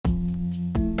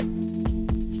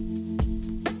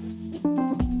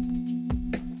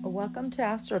Welcome to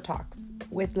Astro Talks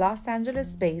with Los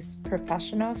Angeles-based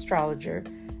professional astrologer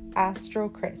Astro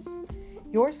Chris,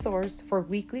 your source for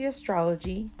weekly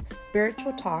astrology,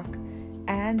 spiritual talk,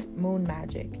 and moon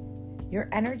magic. Your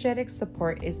energetic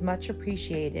support is much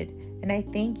appreciated, and I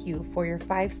thank you for your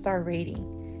 5-star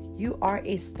rating. You are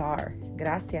a star.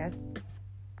 Gracias.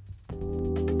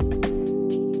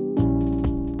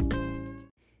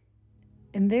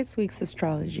 In this week's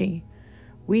astrology,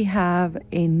 we have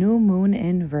a new moon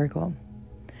in Virgo,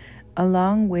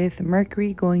 along with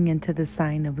Mercury going into the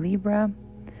sign of Libra,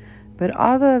 but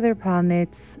all the other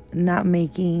planets not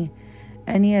making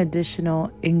any additional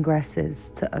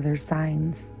ingresses to other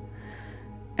signs.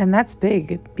 And that's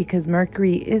big because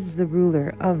Mercury is the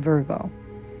ruler of Virgo.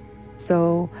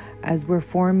 So as we're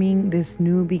forming this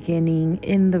new beginning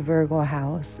in the Virgo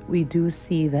house, we do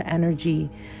see the energy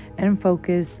and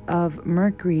focus of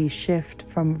Mercury shift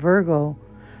from Virgo,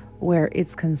 where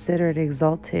it's considered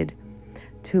exalted,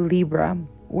 to Libra,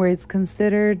 where it's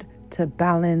considered to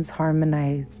balance,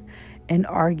 harmonize, and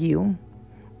argue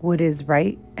what is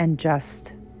right and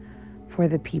just for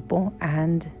the people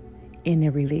and in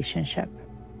a relationship.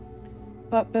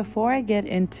 But before I get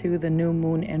into the new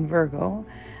moon in Virgo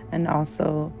and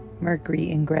also Mercury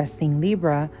ingressing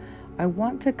Libra, I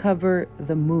want to cover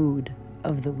the mood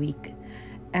of the week.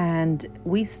 And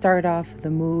we start off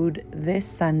the mood this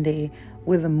Sunday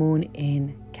with a moon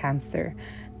in Cancer.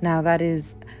 Now that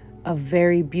is a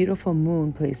very beautiful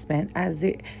moon placement as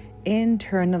it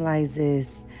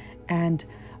internalizes and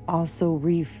also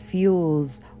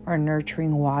refuels our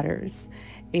nurturing waters.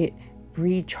 It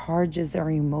recharges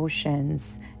our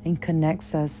emotions and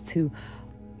connects us to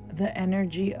the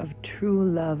energy of true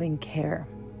love and care.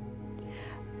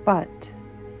 But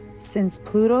since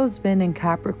Pluto's been in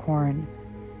Capricorn,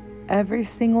 every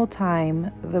single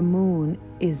time the moon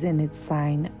is in its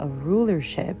sign of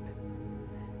rulership,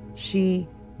 she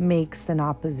makes an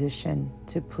opposition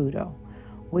to Pluto,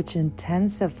 which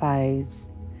intensifies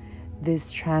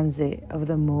this transit of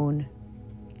the moon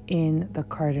in the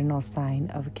cardinal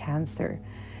sign of Cancer.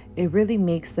 It really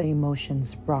makes the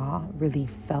emotions raw, really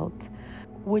felt,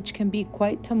 which can be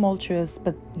quite tumultuous,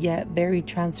 but yet very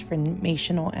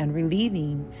transformational and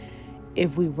relieving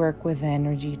if we work with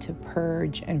energy to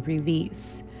purge and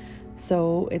release.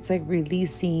 So it's like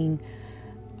releasing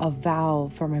a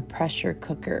valve from a pressure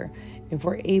cooker. If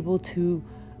we're able to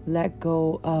let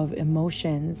go of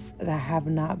emotions that have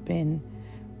not been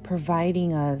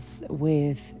providing us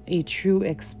with a true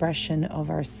expression of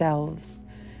ourselves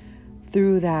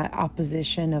through that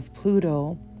opposition of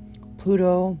Pluto,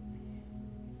 Pluto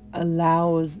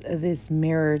allows this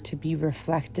mirror to be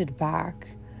reflected back.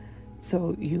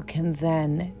 So you can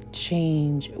then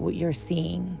change what you're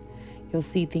seeing. You'll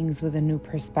see things with a new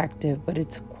perspective, but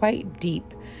it's quite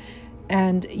deep.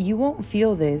 And you won't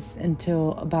feel this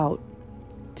until about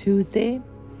Tuesday.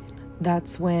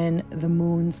 That's when the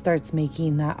moon starts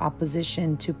making that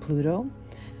opposition to Pluto.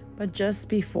 But just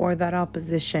before that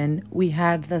opposition, we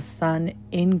had the sun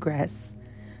ingress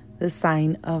the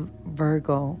sign of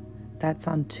Virgo. That's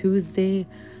on Tuesday,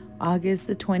 August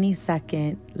the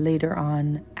 22nd, later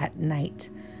on at night.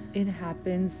 It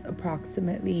happens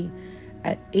approximately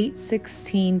at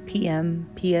 8:16 p.m.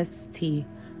 PST,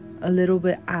 a little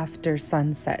bit after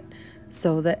sunset.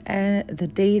 So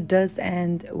the day does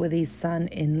end with a sun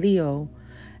in Leo,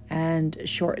 and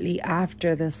shortly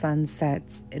after the sun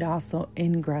sets, it also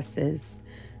ingresses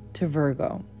to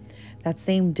Virgo. That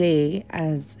same day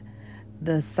as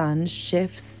the sun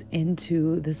shifts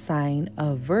into the sign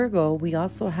of Virgo, we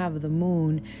also have the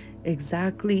moon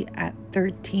exactly at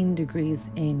 13 degrees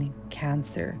in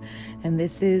Cancer. And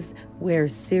this is where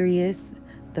Sirius,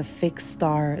 the fixed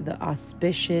star, the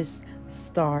auspicious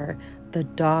star, the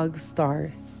dog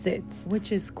star sits,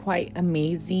 which is quite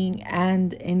amazing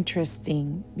and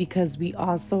interesting because we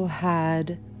also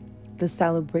had the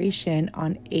celebration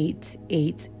on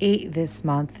 8/8/8 this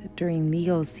month during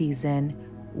Leo season,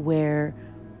 where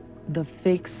the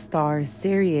fixed star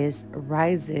Sirius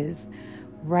rises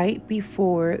right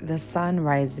before the sun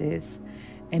rises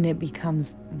and it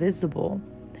becomes visible.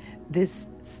 This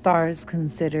star is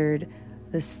considered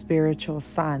the spiritual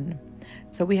sun.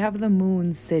 So we have the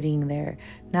moon sitting there.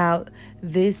 Now,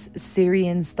 this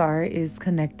Sirian star is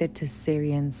connected to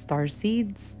Sirian star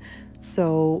seeds.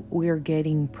 So we're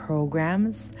getting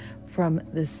programs from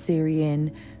the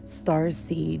Sirian star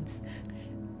seeds.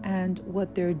 And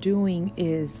what they're doing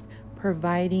is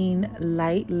providing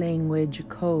light language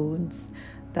codes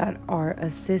that are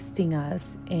assisting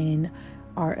us in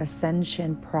our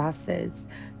ascension process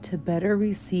to better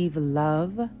receive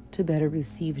love, to better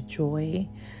receive joy,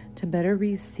 to better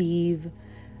receive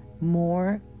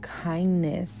more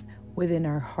kindness within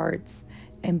our hearts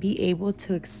and be able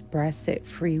to express it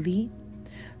freely,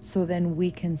 so then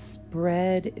we can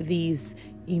spread these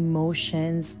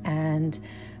emotions and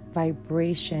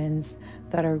vibrations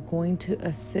that are going to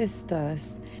assist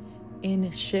us in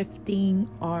shifting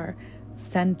our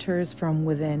centers from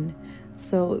within.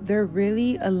 So they're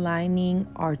really aligning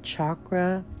our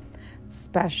chakra,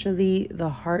 especially the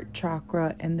heart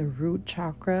chakra and the root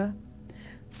chakra,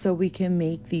 so we can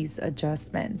make these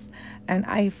adjustments. And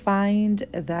I find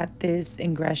that this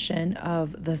ingression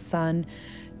of the sun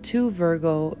to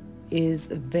Virgo is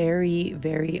very,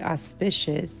 very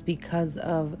auspicious because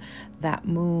of that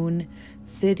moon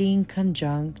sitting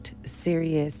conjunct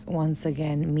Sirius once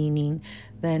again, meaning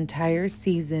the entire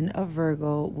season of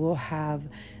Virgo will have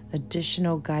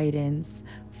additional guidance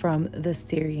from the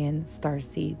Styrian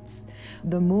starseeds.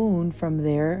 The moon from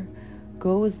there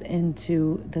goes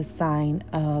into the sign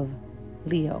of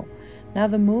Leo. Now,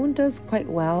 the moon does quite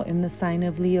well in the sign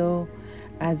of Leo,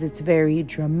 as it's very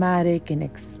dramatic and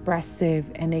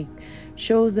expressive, and it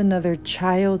shows another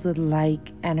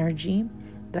childlike energy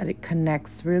that it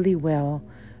connects really well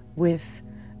with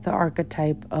the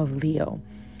archetype of Leo.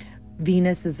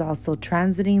 Venus is also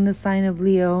transiting the sign of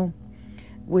Leo,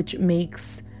 which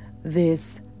makes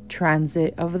this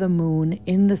transit of the moon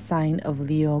in the sign of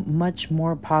Leo much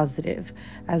more positive,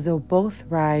 as they'll both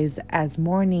rise as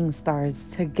morning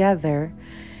stars together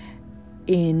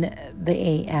in the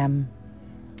AM,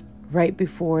 right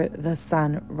before the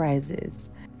sun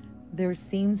rises. There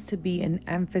seems to be an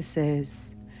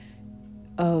emphasis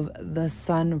of the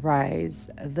sunrise,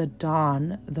 the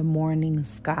dawn, the morning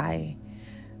sky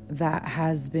that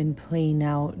has been playing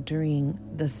out during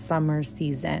the summer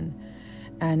season.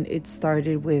 And it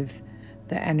started with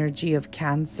the energy of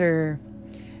Cancer,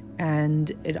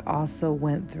 and it also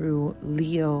went through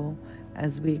Leo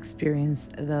as we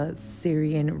experienced the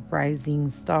Syrian rising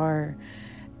star.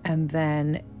 And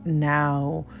then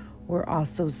now we're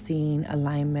also seeing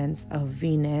alignments of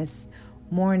Venus,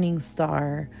 morning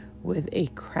star, with a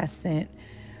crescent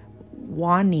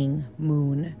waning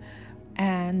moon.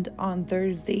 And on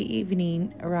Thursday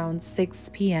evening around 6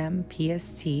 p.m.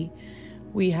 PST,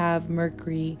 we have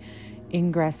Mercury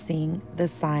ingressing the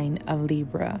sign of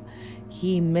Libra.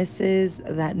 He misses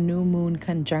that new moon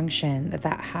conjunction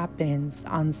that happens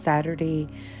on Saturday,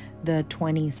 the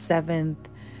 27th,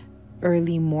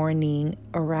 early morning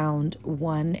around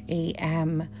 1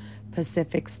 a.m.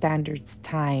 Pacific Standard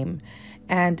Time.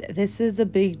 And this is a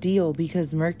big deal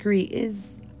because Mercury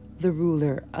is the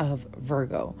ruler of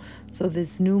Virgo. So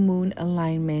this new moon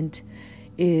alignment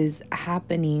is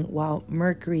happening while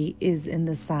Mercury is in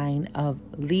the sign of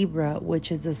Libra,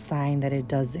 which is a sign that it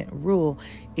doesn't rule.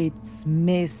 It's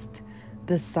missed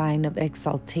the sign of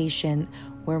exaltation,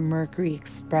 where Mercury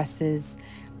expresses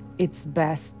its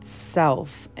best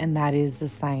self, and that is the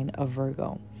sign of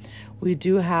Virgo. We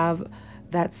do have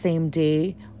that same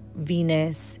day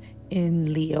Venus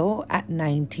in Leo at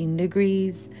 19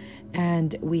 degrees,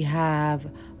 and we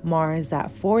have Mars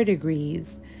at 4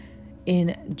 degrees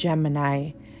in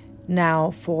Gemini.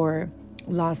 Now for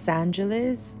Los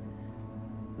Angeles,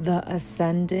 the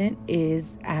ascendant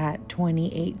is at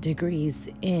 28 degrees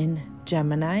in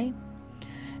Gemini,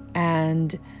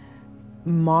 and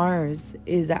Mars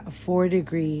is at 4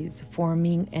 degrees,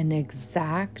 forming an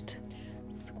exact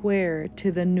square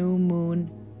to the new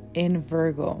moon in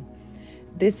Virgo.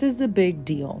 This is a big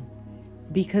deal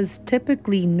because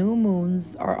typically new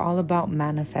moons are all about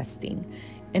manifesting.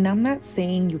 And I'm not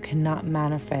saying you cannot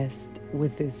manifest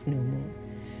with this new moon.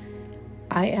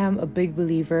 I am a big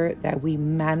believer that we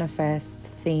manifest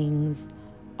things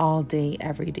all day,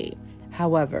 every day.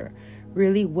 However,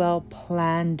 really well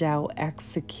planned out,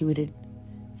 executed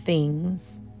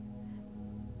things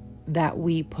that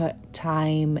we put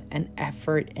time and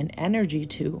effort and energy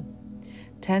to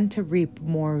tend to reap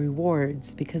more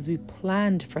rewards because we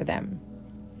planned for them.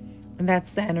 And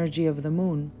that's the energy of the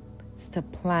moon. It's to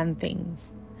plan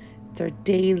things. It's our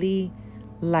daily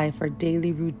life, our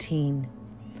daily routine,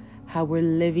 how we're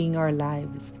living our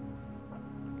lives.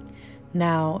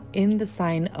 Now, in the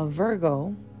sign of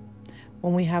Virgo,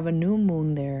 when we have a new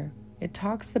moon there, it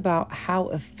talks about how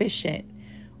efficient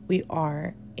we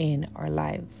are in our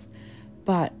lives.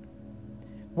 But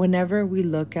whenever we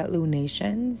look at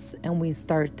lunations and we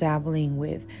start dabbling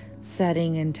with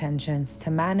setting intentions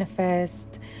to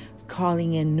manifest,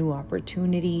 calling in new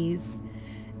opportunities,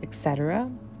 etc.,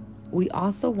 we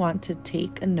also want to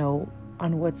take a note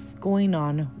on what's going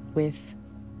on with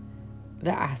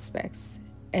the aspects.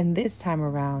 And this time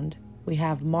around, we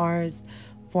have Mars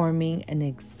forming an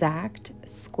exact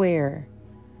square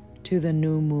to the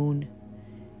new moon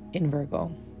in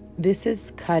Virgo. This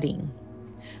is cutting.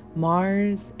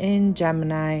 Mars in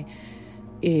Gemini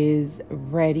is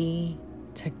ready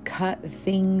to cut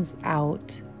things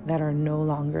out that are no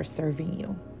longer serving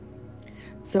you.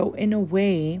 So, in a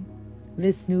way,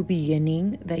 this new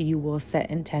beginning that you will set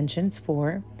intentions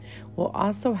for will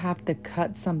also have to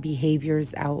cut some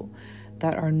behaviors out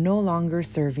that are no longer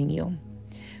serving you,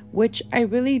 which I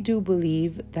really do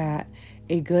believe that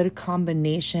a good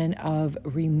combination of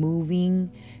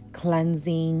removing,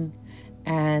 cleansing,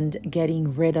 and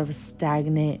getting rid of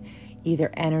stagnant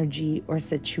either energy or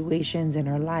situations in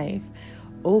our life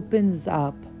opens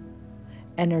up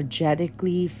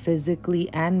energetically, physically,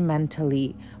 and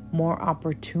mentally more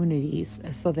opportunities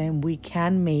so then we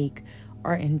can make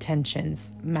our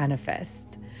intentions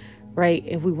manifest, right?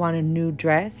 If we want a new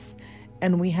dress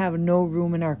and we have no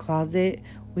room in our closet,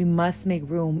 we must make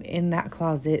room in that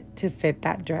closet to fit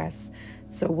that dress.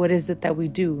 So, what is it that we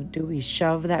do? Do we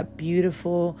shove that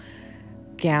beautiful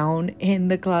gown in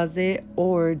the closet,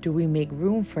 or do we make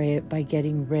room for it by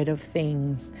getting rid of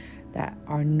things that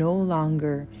are no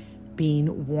longer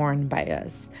being worn by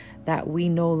us, that we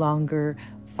no longer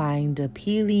find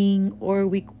appealing, or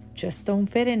we just don't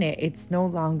fit in it? It's no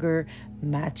longer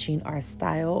matching our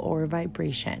style or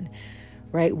vibration,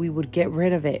 right? We would get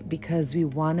rid of it because we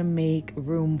want to make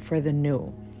room for the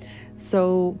new.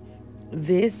 So,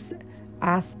 this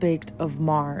aspect of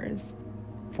Mars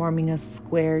forming a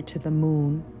square to the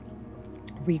moon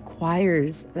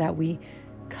requires that we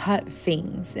cut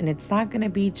things. And it's not going to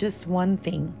be just one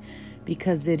thing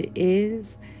because it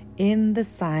is in the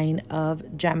sign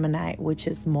of Gemini, which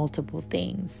is multiple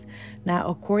things. Now,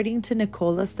 according to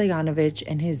Nikola Stoyanovich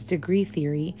and his degree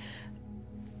theory,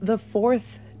 the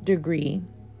fourth degree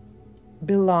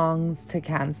belongs to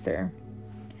Cancer.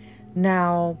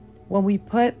 Now, when we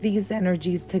put these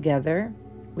energies together,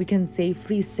 we can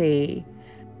safely say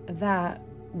that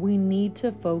we need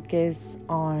to focus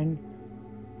on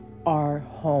our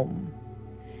home.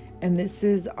 And this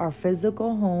is our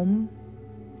physical home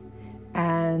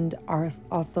and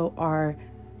also our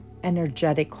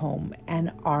energetic home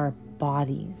and our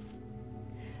bodies.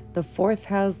 The fourth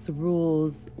house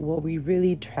rules what we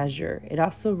really treasure. It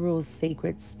also rules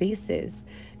sacred spaces.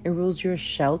 It rules your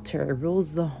shelter. It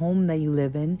rules the home that you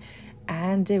live in.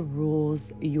 And it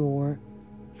rules your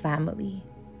family.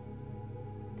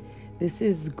 This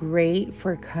is great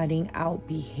for cutting out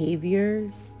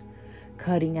behaviors,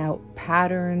 cutting out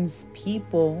patterns,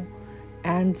 people,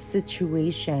 and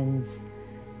situations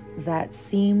that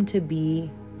seem to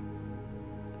be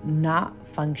not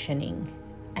functioning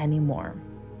anymore.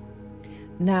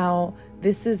 Now,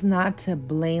 this is not to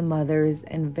blame others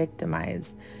and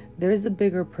victimize. There's a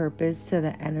bigger purpose to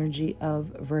the energy of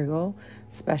Virgo,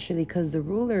 especially because the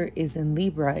ruler is in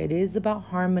Libra. It is about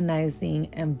harmonizing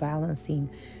and balancing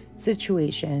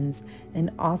situations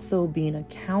and also being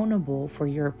accountable for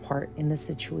your part in the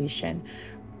situation.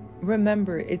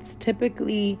 Remember, it's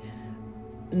typically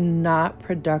not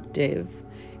productive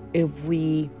if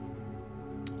we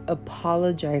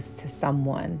apologize to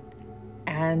someone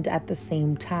and at the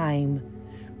same time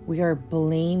we are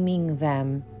blaming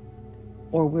them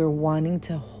or we're wanting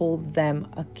to hold them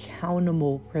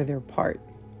accountable for their part.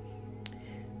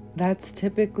 That's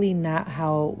typically not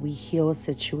how we heal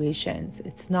situations.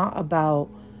 It's not about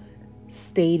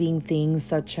stating things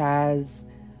such as,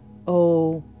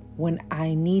 oh, when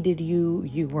I needed you,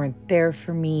 you weren't there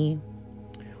for me.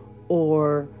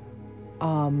 Or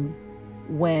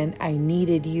when I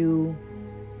needed you,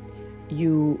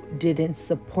 you didn't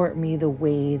support me the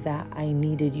way that I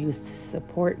needed you to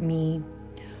support me.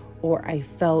 Or I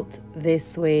felt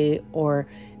this way, or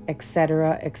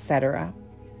etc., etc.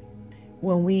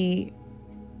 When we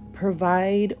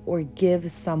provide or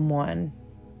give someone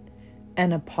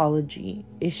an apology,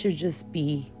 it should just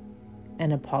be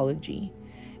an apology.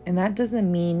 And that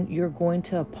doesn't mean you're going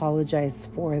to apologize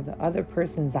for the other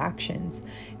person's actions.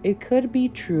 It could be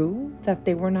true that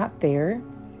they were not there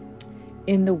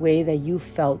in the way that you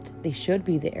felt they should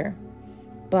be there,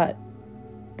 but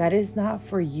that is not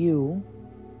for you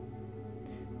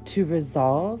to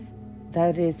resolve.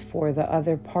 That is for the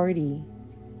other party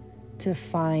to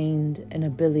find an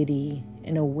ability,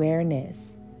 an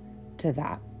awareness to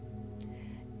that.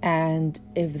 And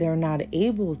if they're not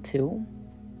able to,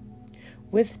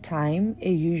 with time,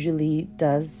 it usually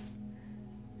does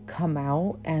come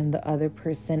out and the other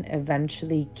person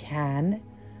eventually can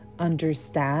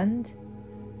understand.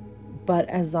 But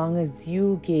as long as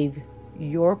you gave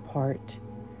your part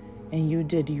and you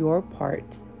did your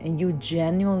part and you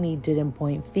genuinely didn't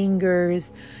point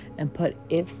fingers and put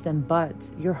ifs and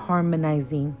buts, you're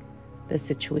harmonizing the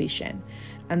situation.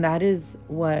 And that is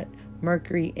what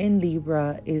Mercury in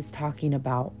Libra is talking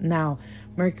about. Now,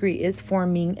 Mercury is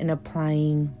forming and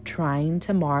applying trine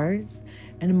to Mars,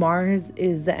 and Mars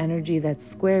is the energy that's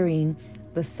squaring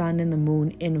the sun and the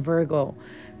moon in Virgo.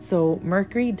 So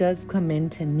Mercury does come in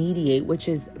to mediate, which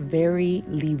is very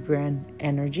Libran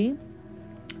energy.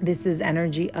 This is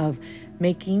energy of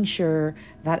making sure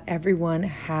that everyone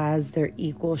has their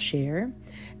equal share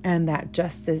and that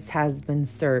justice has been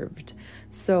served.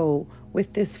 So,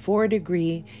 with this 4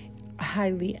 degree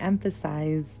highly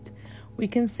emphasized, we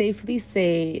can safely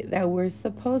say that we're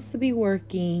supposed to be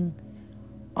working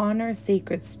on our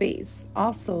sacred space,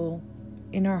 also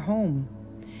in our home.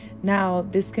 Now,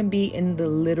 this can be in the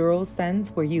literal sense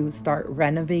where you start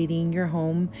renovating your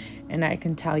home, and I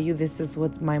can tell you this is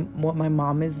what my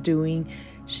mom is doing.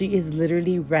 She is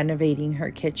literally renovating her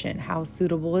kitchen. How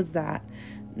suitable is that?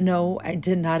 No, I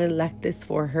did not elect this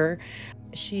for her.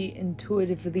 She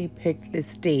intuitively picked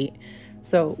this date.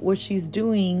 So, what she's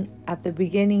doing at the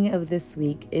beginning of this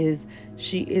week is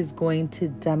she is going to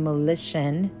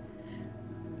demolition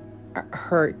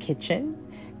her kitchen,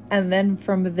 and then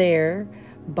from there,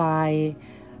 by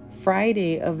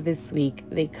Friday of this week,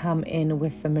 they come in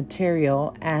with the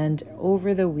material, and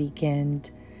over the weekend,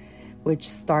 which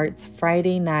starts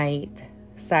Friday night,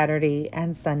 Saturday,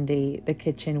 and Sunday, the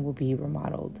kitchen will be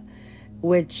remodeled,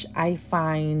 which I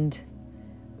find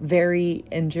very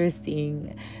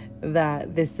interesting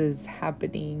that this is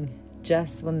happening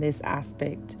just when this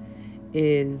aspect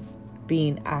is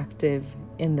being active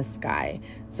in the sky.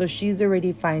 So she's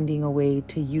already finding a way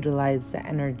to utilize the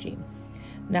energy.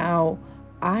 Now,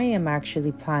 I am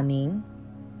actually planning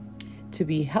to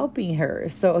be helping her.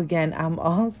 So again, I'm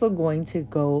also going to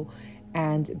go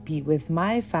and be with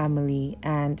my family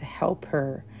and help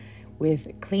her with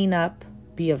cleanup,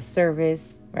 be of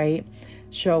service, right?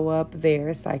 Show up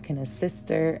there so I can assist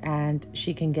her and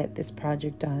she can get this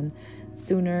project done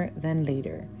sooner than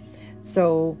later.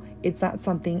 So it's not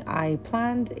something I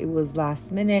planned. It was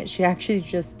last minute. She actually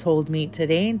just told me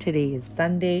today, and today is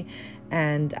Sunday.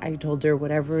 And I told her,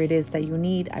 whatever it is that you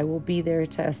need, I will be there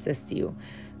to assist you.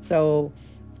 So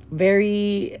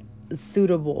very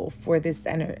suitable for this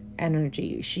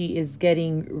energy. She is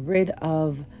getting rid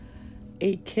of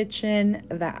a kitchen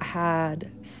that had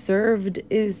served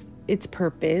its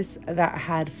purpose, that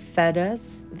had fed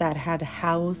us, that had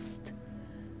housed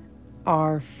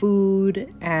our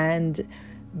food and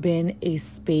been a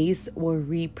space where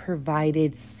we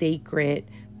provided sacred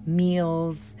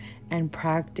meals and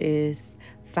practice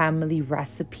family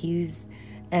recipes.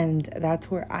 And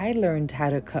that's where I learned how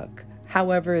to cook.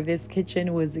 However, this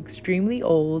kitchen was extremely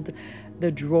old.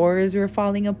 The drawers were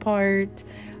falling apart.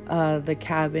 The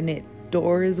cabinet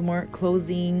doors weren't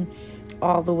closing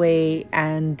all the way,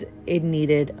 and it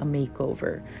needed a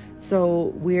makeover.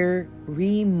 So we're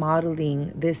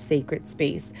remodeling this sacred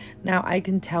space. Now, I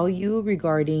can tell you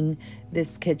regarding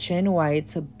this kitchen why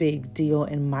it's a big deal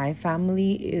in my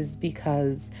family is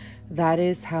because that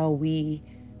is how we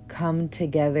come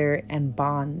together and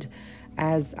bond.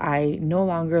 As I no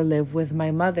longer live with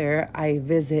my mother, I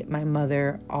visit my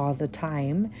mother all the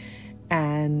time.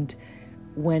 And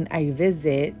when I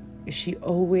visit, she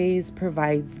always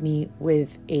provides me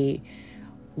with a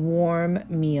warm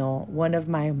meal, one of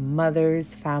my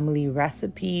mother's family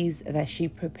recipes that she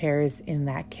prepares in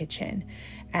that kitchen.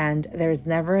 And there's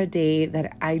never a day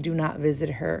that I do not visit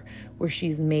her where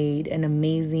she's made an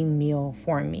amazing meal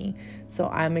for me. So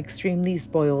I'm extremely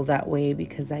spoiled that way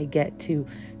because I get to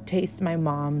taste my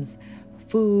mom's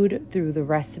food through the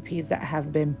recipes that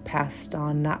have been passed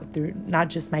on, not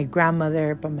just my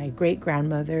grandmother, but my great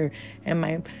grandmother and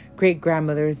my great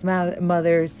grandmother's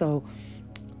mother. So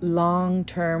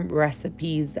long-term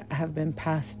recipes that have been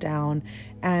passed down,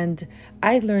 and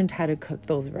I learned how to cook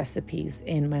those recipes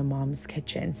in my mom's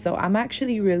kitchen. So I'm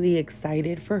actually really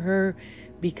excited for her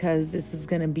because this is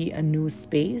going to be a new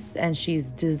space and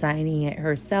she's designing it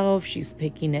herself. She's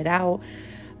picking it out.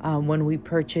 When we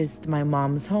purchased my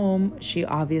mom's home, she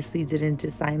obviously didn't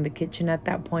design the kitchen at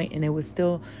that point, and it was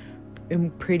still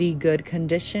in pretty good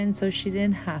condition, so she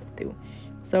didn't have to.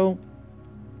 So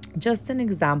just an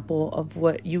example of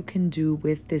what you can do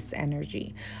with this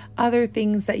energy. Other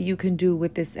things that you can do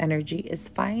with this energy is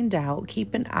find out,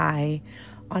 keep an eye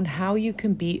on how you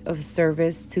can be of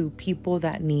service to people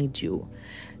that need you.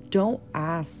 Don't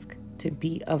ask to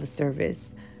be of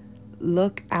service.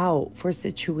 Look out for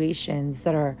situations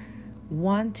that are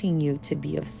wanting you to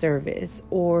be of service,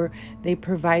 or they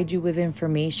provide you with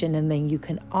information and then you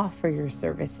can offer your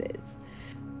services.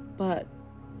 But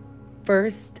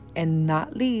first and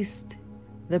not least,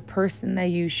 the person that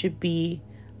you should be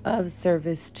of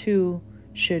service to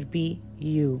should be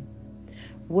you.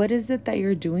 What is it that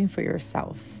you're doing for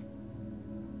yourself?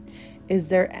 Is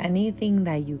there anything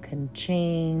that you can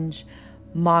change,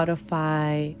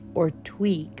 modify, or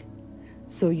tweak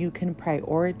so you can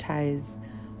prioritize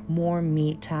more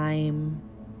me time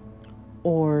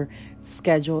or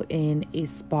schedule in a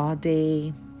spa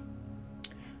day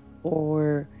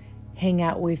or hang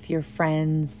out with your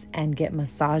friends and get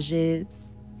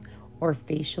massages or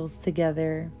facials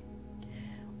together,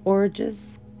 or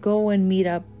just go and meet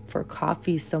up for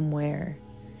coffee somewhere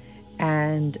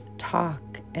and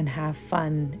talk and have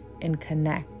fun and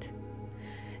connect?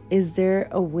 Is there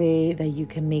a way that you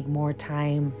can make more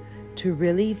time to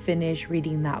really finish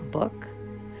reading that book,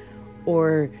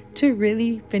 or to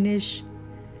really finish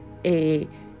a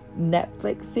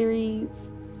Netflix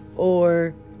series,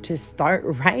 or to start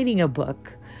writing a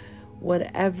book?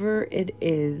 Whatever it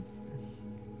is,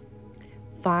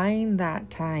 find that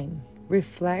time.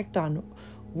 Reflect on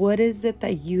what is it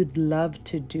that you'd love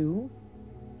to do,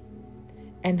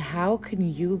 and how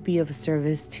can you be of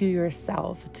service to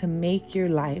yourself to make your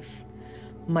life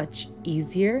much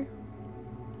easier,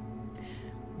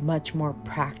 much more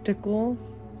practical,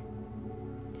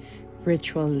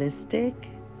 ritualistic,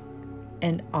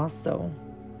 and also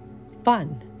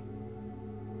fun.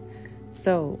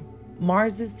 So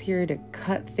Mars is here to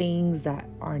cut things that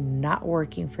are not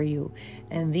working for you.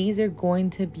 And these are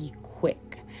going to be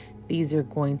quick. These are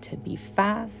going to be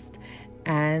fast,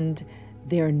 and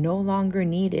they're no longer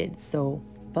needed. So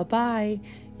bye-bye.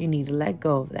 You need to let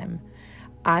go of them.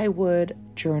 I would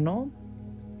journal.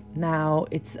 Now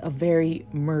it's a very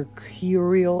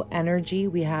mercurial energy.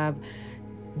 We have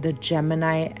the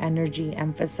Gemini energy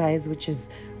emphasized, which is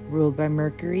ruled by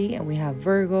Mercury, and we have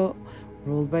Virgo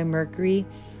ruled by Mercury.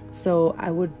 So I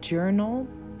would journal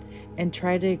and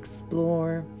try to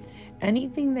explore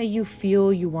anything that you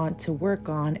feel you want to work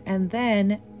on, and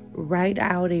then write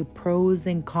out a pros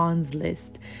and cons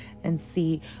list and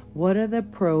see what are the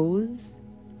pros,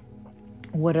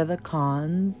 what are the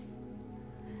cons,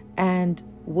 and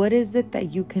what is it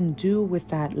that you can do with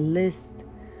that list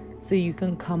so you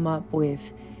can come up with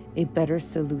a better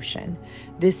solution.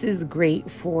 This is great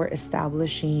for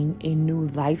establishing a new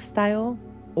lifestyle,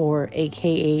 or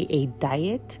AKA a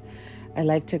diet. I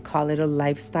like to call it a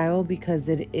lifestyle because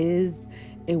it is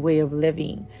a way of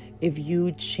living. If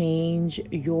you change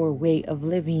your way of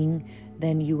living,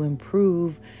 then you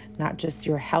improve not just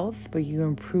your health, but you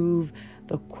improve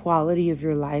the quality of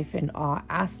your life in all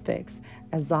aspects,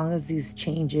 as long as these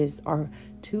changes are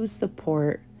to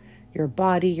support your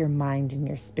body, your mind, and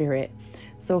your spirit.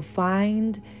 So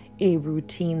find a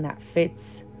routine that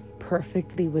fits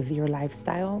perfectly with your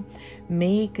lifestyle.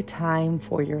 Make time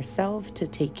for yourself to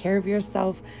take care of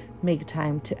yourself. Make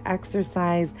time to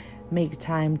exercise. Make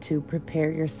time to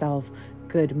prepare yourself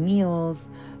good meals.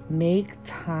 Make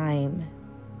time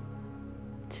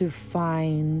to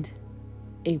find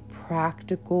a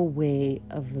practical way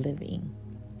of living.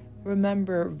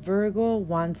 Remember, Virgo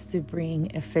wants to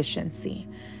bring efficiency.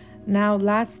 Now,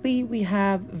 lastly, we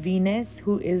have Venus,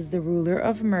 who is the ruler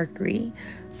of Mercury.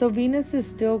 So Venus is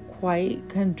still quite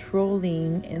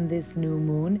controlling in this new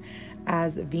moon,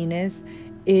 as Venus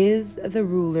is the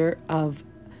ruler of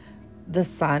the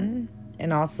sun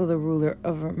and also the ruler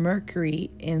of Mercury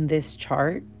in this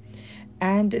chart.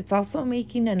 And it's also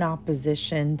making an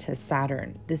opposition to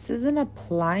Saturn. This is an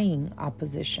applying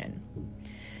opposition.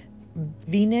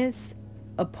 Venus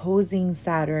opposing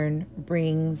Saturn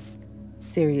brings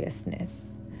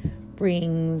seriousness,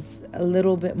 brings a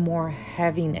little bit more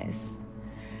heaviness.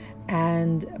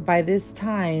 And by this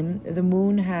time, the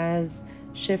moon has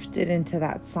shifted into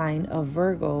that sign of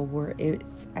Virgo, where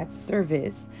it's at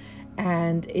service,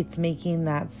 and it's making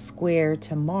that square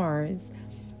to Mars.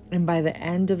 And by the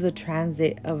end of the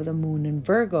transit of the moon in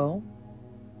Virgo,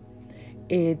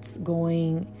 it's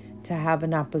going to have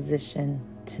an opposition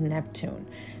to Neptune.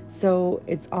 So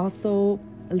it's also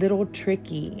a little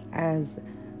tricky, as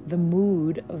the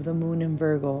mood of the moon in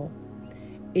Virgo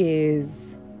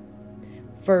is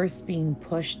first being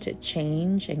pushed to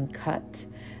change and cut,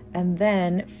 and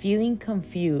then feeling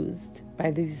confused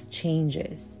by these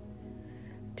changes.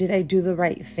 Did I do the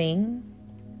right thing?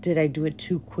 Did I do it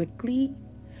too quickly?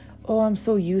 Oh, I'm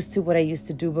so used to what I used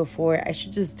to do before. I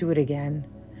should just do it again.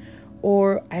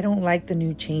 Or I don't like the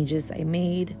new changes I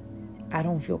made. I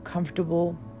don't feel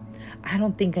comfortable. I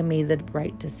don't think I made the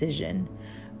right decision.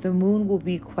 The moon will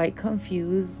be quite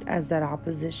confused as that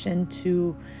opposition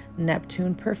to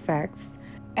Neptune perfects.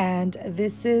 And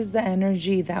this is the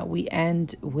energy that we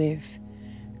end with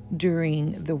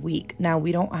during the week. Now,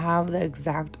 we don't have the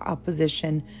exact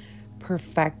opposition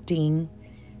perfecting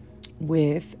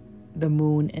with the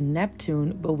moon and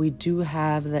Neptune, but we do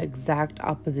have the exact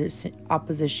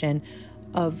opposition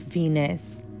of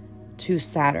Venus to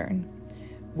Saturn,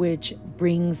 which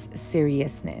brings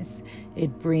seriousness.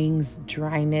 It brings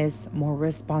dryness, more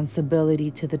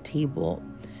responsibility to the table.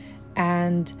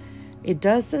 And it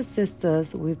does assist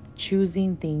us with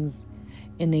choosing things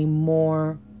in a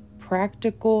more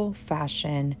practical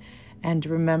fashion. And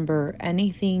remember,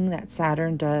 anything that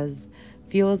Saturn does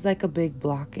feels like a big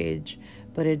blockage,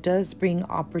 but it does bring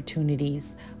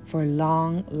opportunities for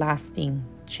long lasting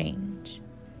change.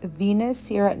 Venus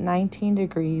here at 19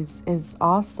 degrees is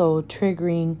also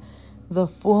triggering the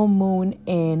full moon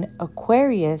in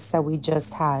Aquarius that we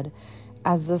just had,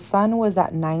 as the sun was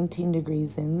at 19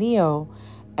 degrees in Leo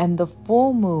and the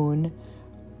full moon,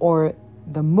 or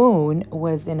the moon,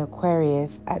 was in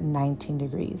Aquarius at 19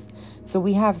 degrees. So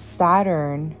we have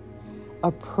Saturn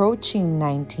approaching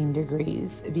 19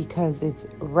 degrees because it's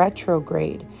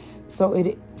retrograde. So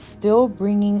it's still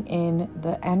bringing in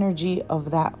the energy of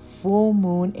that full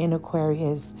moon in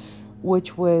Aquarius,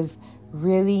 which was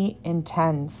really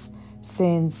intense,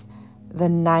 since the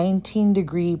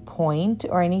 19-degree point,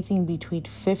 or anything between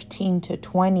 15 to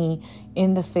 20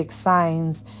 in the fixed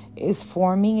signs, is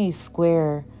forming a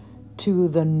square to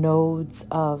the nodes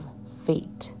of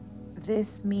fate.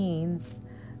 This means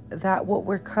that what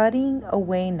we're cutting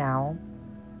away now,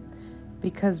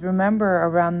 because remember,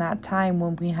 around that time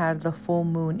when we had the full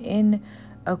moon in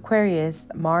Aquarius,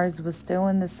 Mars was still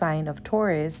in the sign of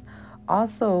Taurus,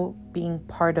 also being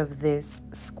part of this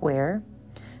square.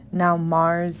 Now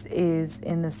Mars is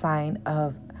in the sign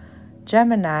of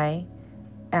Gemini,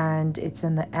 and it's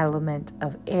in the element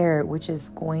of air, which is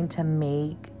going to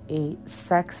make a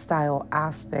sextile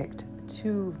aspect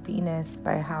to Venus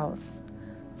by house.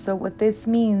 So what this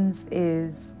means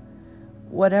is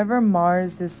whatever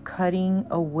Mars is cutting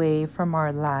away from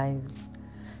our lives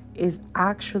is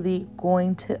actually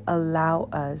going to allow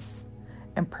us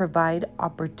and provide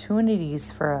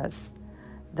opportunities for us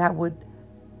that would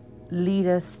lead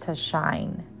us to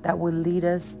shine, that would lead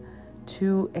us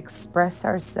to express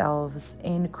ourselves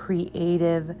in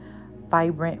creative,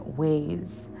 vibrant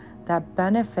ways that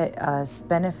benefit us,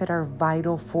 benefit our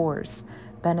vital force,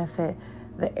 benefit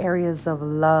the areas of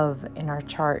love in our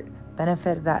chart,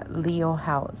 benefit that Leo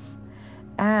house,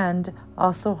 and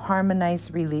also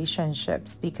harmonize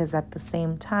relationships, because at the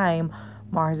same time,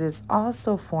 Mars is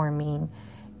also forming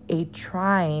a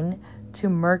trine to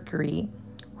Mercury,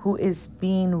 who is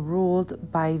being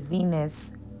ruled by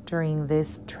Venus during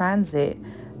this transit,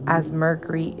 as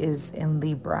Mercury is in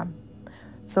Libra.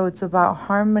 So it's about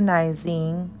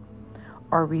harmonizing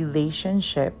our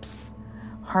relationships,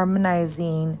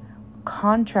 harmonizing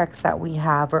contracts that we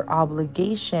have or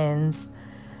obligations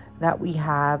that we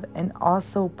have, and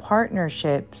also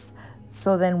partnerships,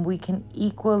 so then we can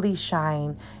equally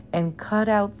shine and cut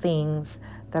out things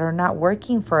that are not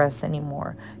working for us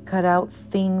anymore. Cut out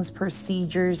things,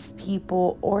 procedures,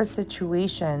 people, or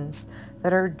situations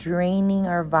that are draining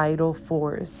our vital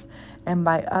force. And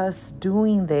by us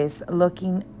doing this,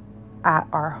 looking at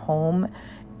our home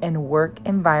and work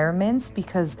environments,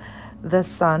 because the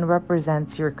sun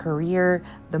represents your career,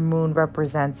 the moon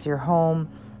represents your home,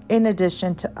 in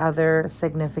addition to other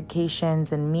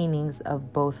significations and meanings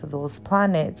of both of those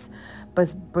planets,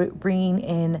 but bringing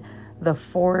in the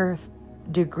fourth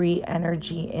degree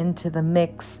energy into the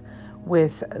mix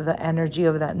with the energy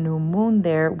of that new moon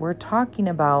there, we're talking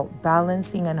about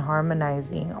balancing and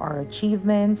harmonizing our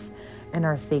achievements and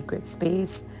our sacred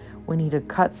space. We need to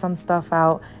cut some stuff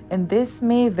out, and this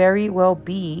may very well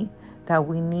be that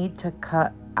we need to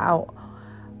cut out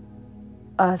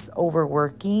us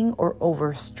overworking or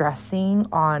overstressing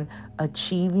on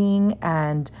achieving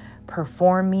and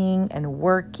performing and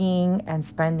working and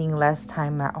spending less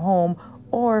time at home,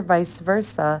 or vice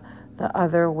versa, the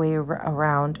other way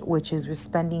around, which is we're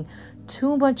spending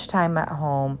too much time at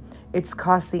home. It's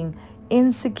causing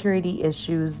insecurity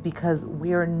issues because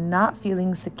we're not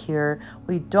feeling secure.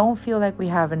 We don't feel like we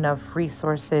have enough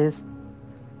resources,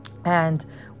 and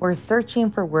we're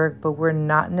searching for work, but we're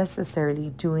not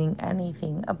necessarily doing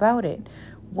anything about it.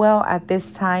 Well, at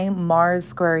this time, Mars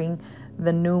squaring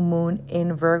the new moon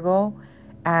in Virgo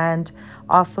and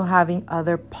also having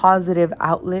other positive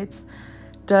outlets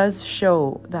does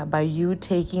show that by you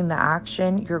taking the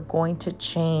action, you're going to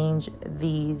change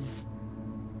these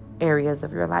areas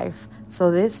of your life. So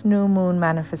this new moon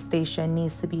manifestation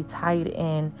needs to be tied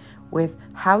in with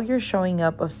how you're showing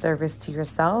up of service to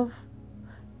yourself,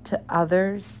 to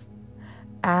others,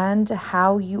 and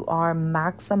how you are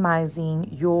maximizing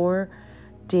your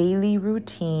daily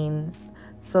routines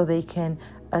so they can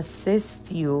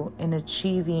assist you in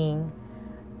achieving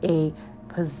a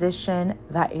position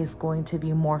that is going to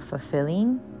be more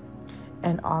fulfilling,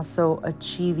 and also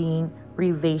achieving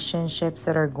relationships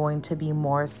that are going to be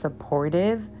more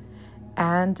supportive,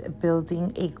 and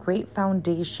building a great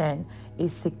foundation, a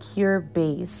secure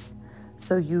base,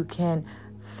 so you can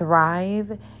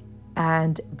thrive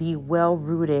and be well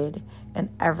rooted in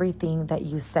everything that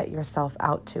you set yourself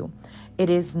out to. It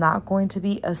is not going to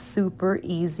be a super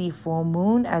easy full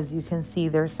moon. As you can see,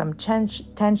 there's some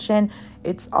tension.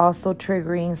 It's also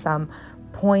triggering some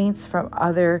points from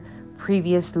other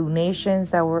previous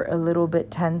lunations that were a little bit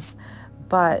tense,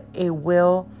 but it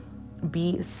will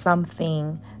be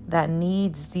something that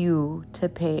needs you to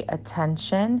pay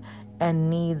attention and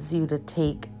needs you to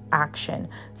take action.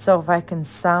 So if I can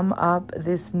sum up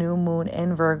this new moon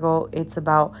in Virgo, it's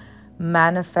about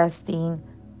manifesting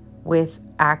with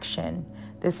action.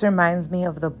 This reminds me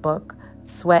of the book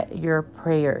Sweat Your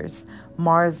Prayers.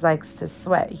 Mars likes to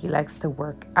sweat, he likes to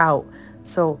work out.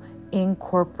 So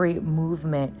incorporate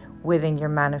movement within your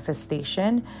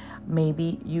manifestation.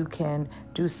 Maybe you can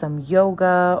do some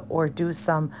yoga or do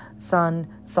some sun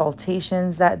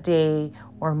salutations that day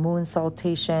or moon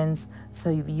salutations,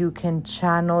 so you can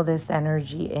channel this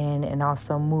energy in and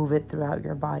also move it throughout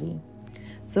your body.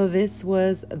 So this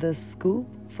was the scoop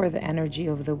for the energy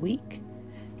of the week.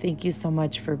 Thank you so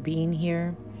much for being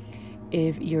here.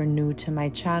 If you're new to my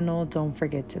channel, don't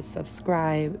forget to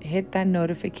subscribe, hit that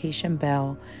notification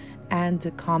bell, and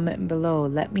to comment below.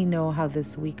 Let me know how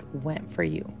this week went for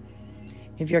you.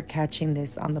 If you're catching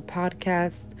this on the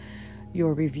podcast,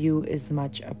 your review is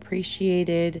much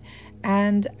appreciated.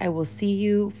 And I will see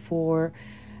you for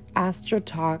Astro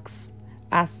Talks,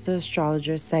 Astro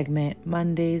Astrologer segment,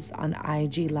 Mondays on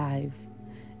IG Live.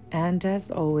 And as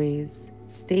always,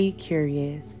 stay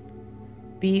curious,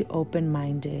 be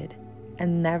open-minded,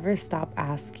 and never stop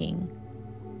asking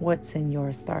what's in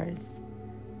your stars.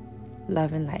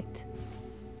 Love and light.